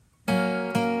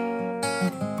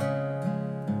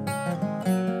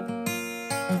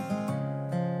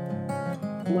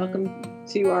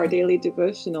to our daily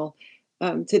devotional.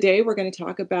 Today, we're going to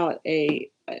talk about a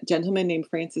gentleman named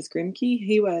Francis Grimke.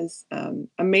 He was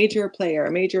a major player,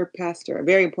 a major pastor, a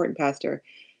very important pastor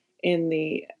in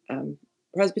the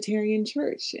Presbyterian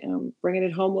Church. Bringing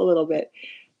it home a little bit.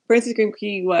 Francis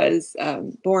Grimke was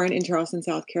born in Charleston,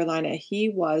 South Carolina. He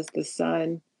was the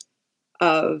son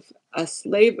of a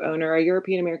slave owner, a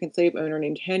European American slave owner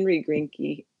named Henry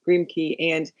Grimke,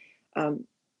 and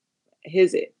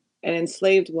his an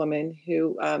enslaved woman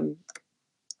who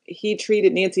he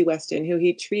treated, Nancy Weston, who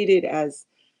he treated as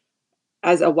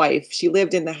a wife. She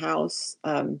lived in the house.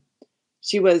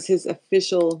 She was his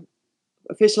official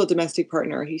domestic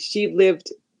partner.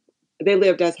 They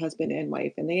lived as husband and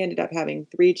wife, and they ended up having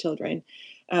three children,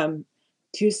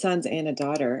 two sons and a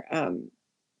daughter.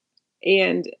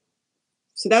 And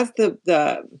so that's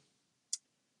the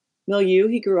milieu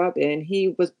he grew up in.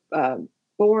 He was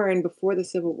born before the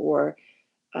Civil War,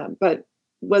 but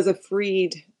was a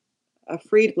freed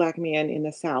black man in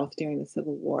the South during the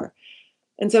Civil War.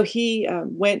 And so he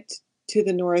went to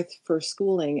the North for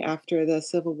schooling after the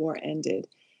Civil War ended,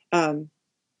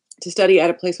 to study at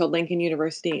a place called Lincoln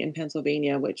University in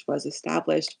Pennsylvania, which was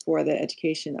established for the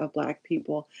education of Black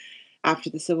people after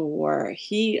the Civil War.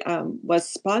 He was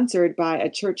sponsored by a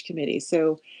church committee.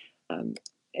 So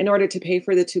in order to pay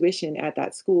for the tuition at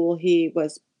that school, he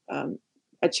was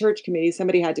a church committee.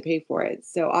 Somebody had to pay for it.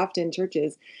 So often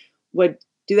churches would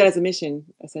do that as a mission.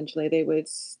 Essentially, they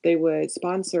would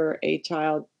sponsor a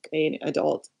child, an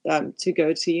adult, to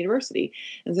go to university,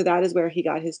 and so that is where he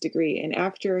got his degree. And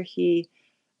after he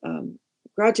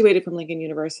graduated from Lincoln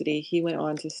University, he went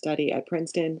on to study at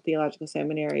Princeton Theological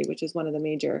Seminary, which is one of the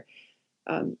major,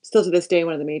 still to this day,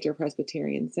 one of the major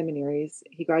Presbyterian seminaries.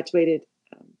 He graduated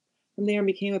from there and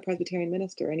became a Presbyterian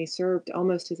minister, and he served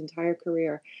almost his entire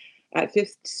career at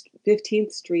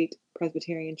 15th Street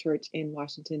Presbyterian Church in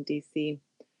Washington, D.C.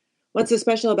 What's so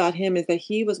special about him is that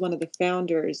he was one of the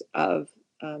founders of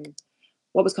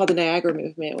what was called the Niagara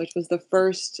Movement, which was the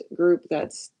first group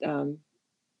that's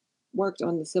worked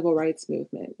on the civil rights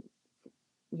movement,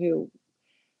 who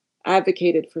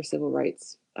advocated for civil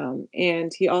rights.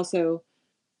 And he also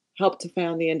helped to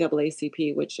found the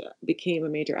NAACP, which became a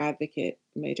major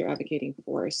advocating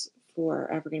force for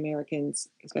African Americans,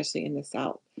 especially in the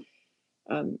South.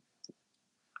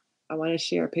 I want to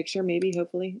share a picture, maybe,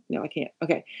 hopefully. No, I can't.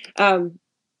 Okay. I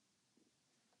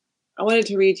wanted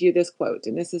to read you this quote,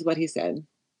 and this is what he said.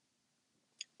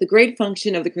 "The great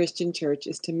function of the Christian church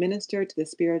is to minister to the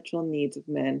spiritual needs of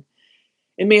men.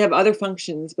 It may have other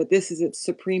functions, but this is its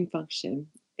supreme function.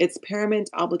 Its paramount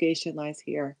obligation lies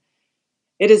here.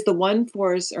 It is the one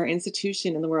force or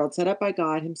institution in the world set up by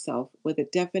God himself with a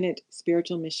definite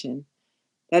spiritual mission.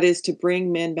 That is to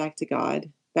bring men back to God,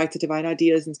 back to divine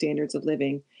ideas and standards of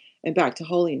living, and back to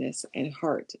holiness and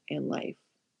heart and life."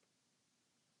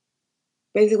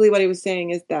 Basically, what he was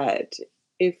saying is that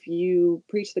if you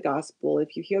preach the gospel,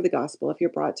 if you hear the gospel, if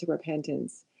you're brought to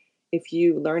repentance, if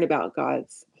you learn about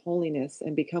God's holiness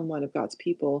and become one of God's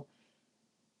people,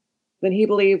 then he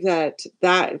believed that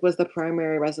that was the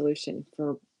primary resolution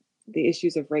for the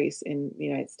issues of race in the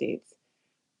United States.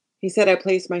 He said, "I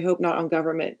place my hope not on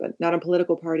government, but not on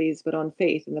political parties, but on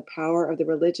faith in the power of the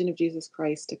religion of Jesus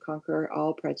Christ to conquer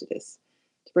all prejudice,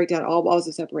 to break down all walls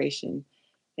of separation,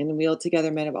 and wield together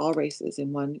men of all races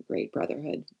in one great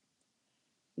brotherhood."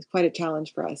 It's quite a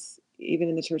challenge for us, even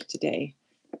in the church today.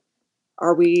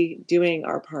 Are we doing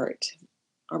our part?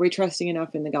 Are we trusting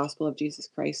enough in the gospel of Jesus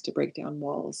Christ to break down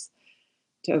walls,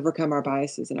 to overcome our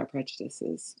biases and our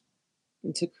prejudices,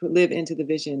 and to live into the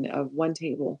vision of one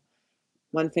table,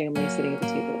 one family sitting at the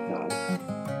table of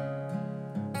God?